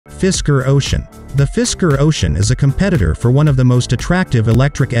Fisker Ocean. The Fisker Ocean is a competitor for one of the most attractive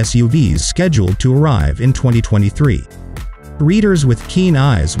electric SUVs scheduled to arrive in 2023. Readers with keen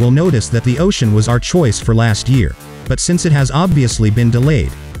eyes will notice that the Ocean was our choice for last year, but since it has obviously been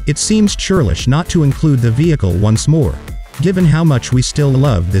delayed, it seems churlish not to include the vehicle once more, given how much we still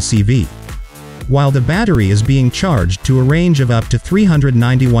love this EV. While the battery is being charged to a range of up to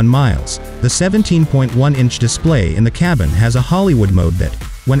 391 miles, the 17.1-inch display in the cabin has a Hollywood mode that,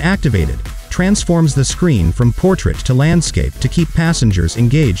 when activated, transforms the screen from portrait to landscape to keep passengers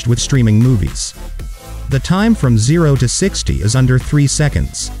engaged with streaming movies. The time from 0 to 60 is under 3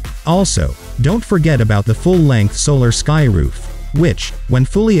 seconds. Also, don't forget about the full-length solar sky roof, which, when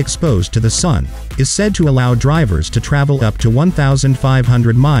fully exposed to the sun, is said to allow drivers to travel up to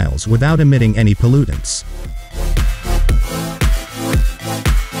 1,500 miles without emitting any pollutants.